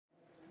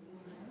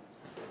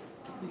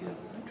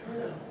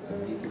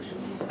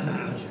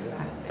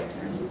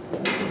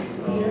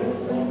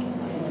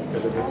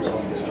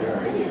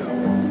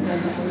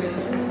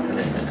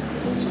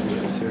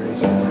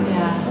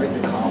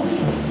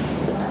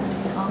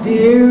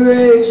Dear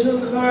Rachel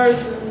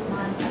Carson,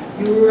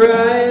 you're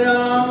right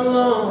all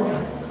along.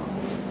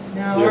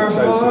 Now our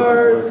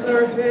hearts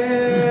are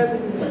heavy.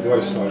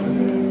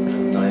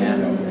 Oh yeah?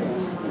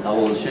 How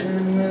old is she?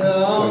 And with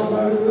all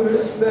due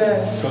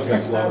respect, I've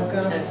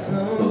got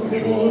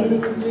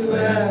something to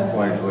ask.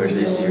 Where did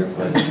they see her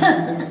play?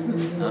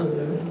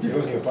 She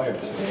wasn't even playing.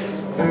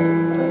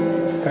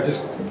 I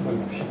just, when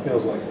she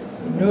feels like it.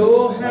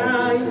 Know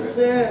how you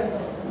said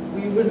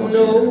we would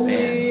know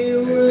we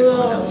were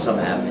lost.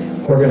 Something happening.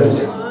 We're going to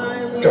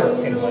start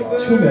in like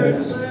 2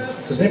 minutes.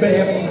 Does anybody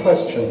have any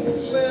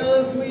questions?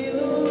 Well, if we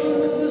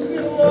lose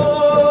New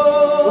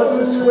Orleans, What's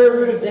the square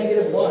root of -1?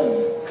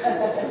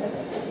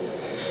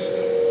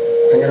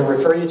 I'm going to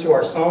refer you to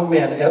our sound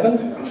man, Evan.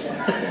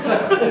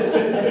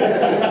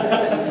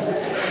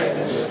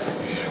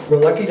 We're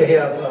lucky to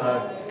have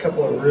a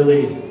couple of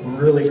really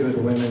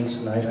good women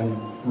tonight.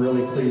 I'm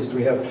really pleased.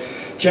 We have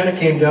Jenna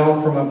came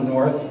down from up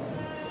north,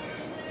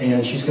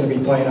 and she's going to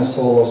be playing a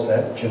solo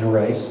set, Jenna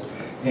Rice.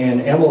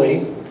 And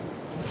Emily,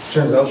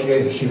 turns out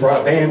she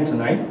brought a band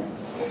tonight.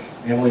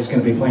 Emily's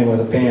going to be playing with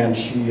a band.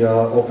 She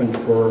opened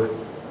for,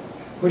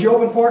 who'd you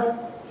open for?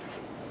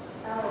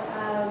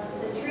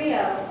 The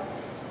trio.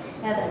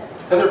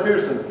 Heather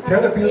Pearson.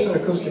 Heather Pearson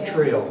Acoustic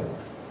Trio.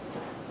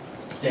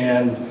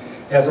 And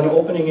as an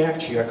opening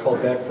act, she got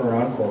called back for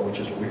an encore, which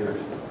is weird.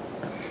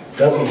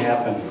 Doesn't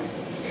happen.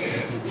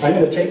 I'm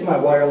going to take my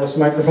wireless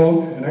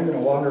microphone and I'm going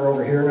to wander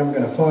over here and I'm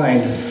going to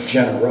find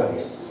Jenna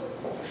Rice.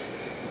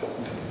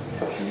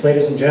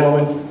 Ladies and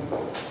gentlemen,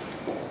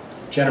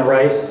 Jenna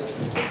Rice.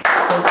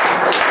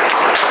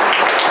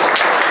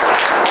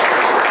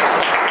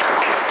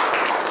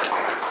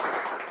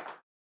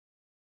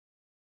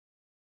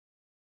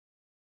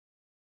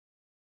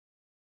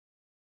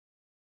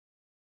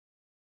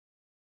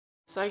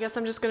 So I guess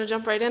I'm just going to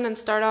jump right in and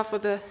start off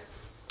with a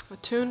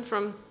tune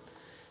from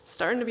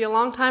starting to be a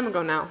long time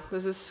ago now.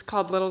 This is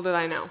called Little Did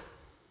I Know.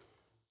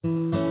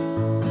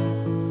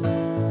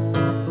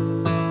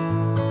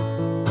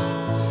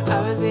 I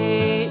was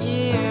 8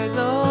 years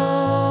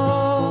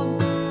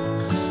old,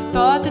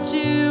 thought that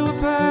you were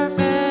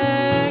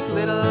perfect,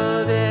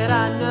 little did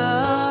I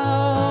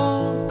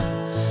know.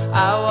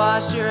 I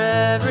watched your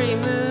every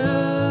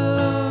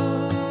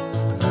move,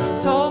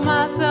 told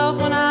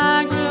myself when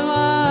I grew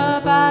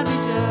up I'd be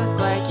just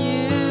like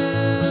you.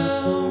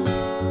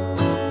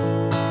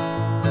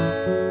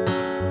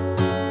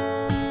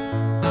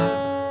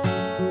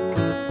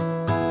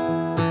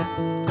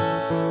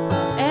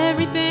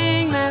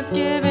 Everything that's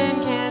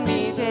given can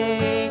be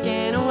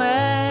taken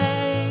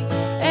away.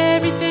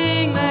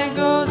 Everything that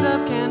goes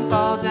up can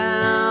fall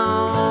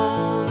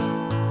down.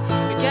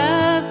 I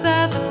guess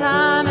that the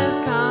time has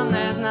come,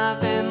 there's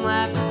nothing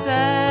left to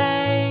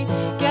say.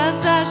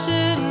 Guess I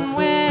shouldn't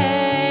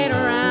wait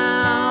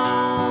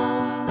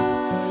around.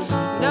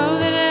 Know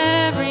that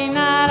every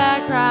night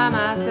I cry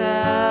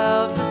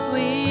myself to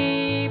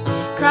sleep,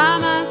 cry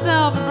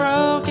myself a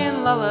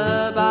broken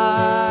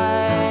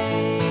lullaby.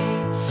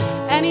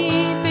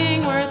 Anything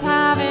worth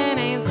having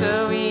ain't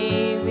so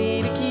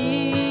easy to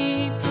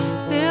keep.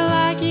 Still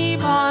I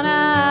keep on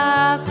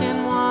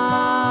asking why.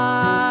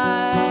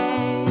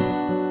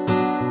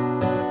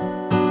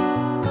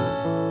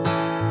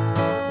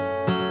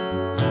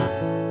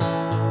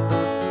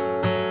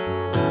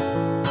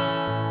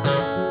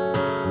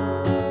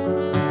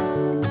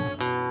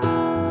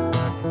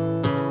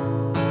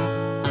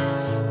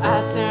 I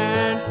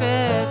turned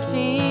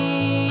 15.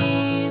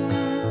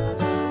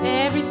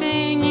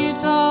 Everything you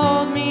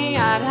told me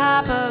I'd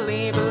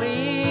happily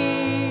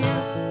believe.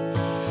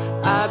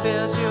 I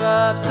built you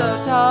up so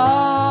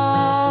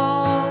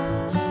tall,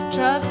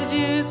 trusted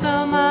you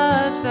so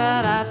much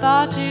that I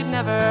thought you'd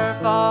never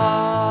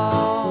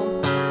fall.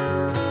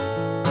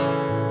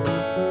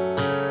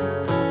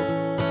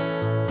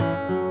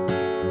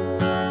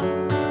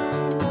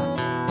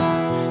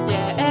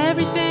 Yeah,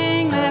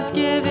 everything that's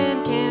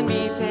given can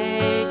be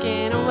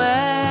taken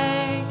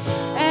away.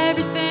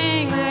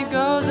 Everything that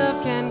goes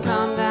up can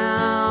come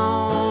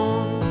down.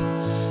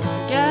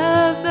 I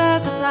guess that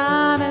the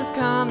time has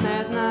come,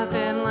 there's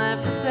nothing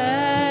left to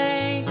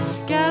say.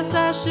 Guess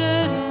I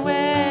shouldn't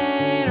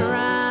wait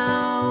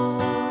around.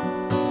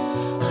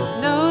 Just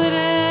know that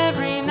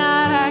every night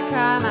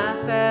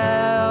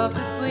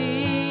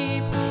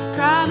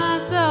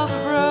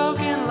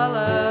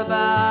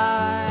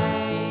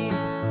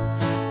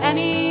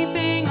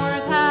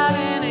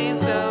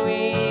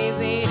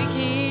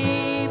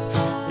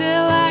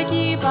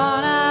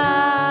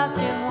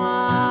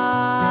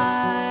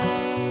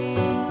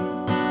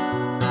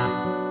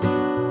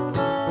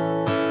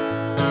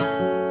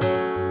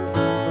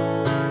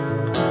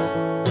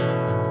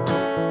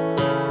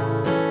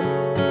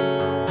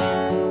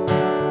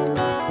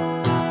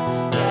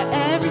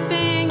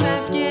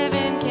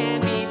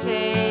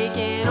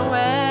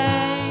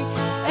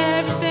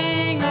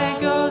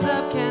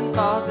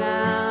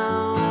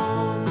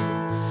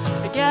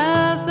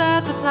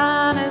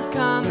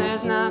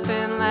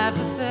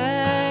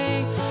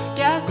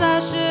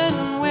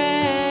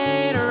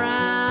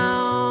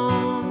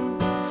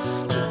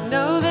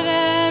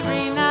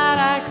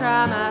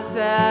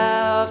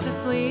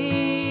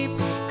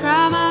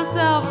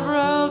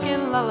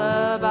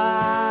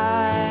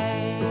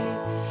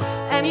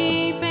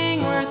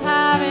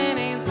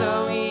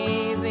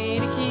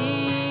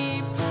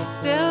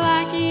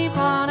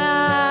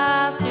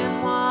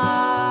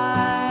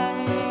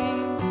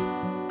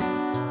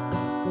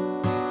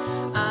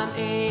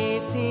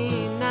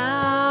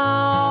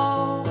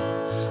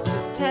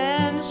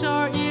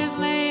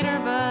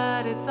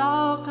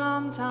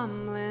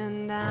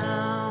tumbling down.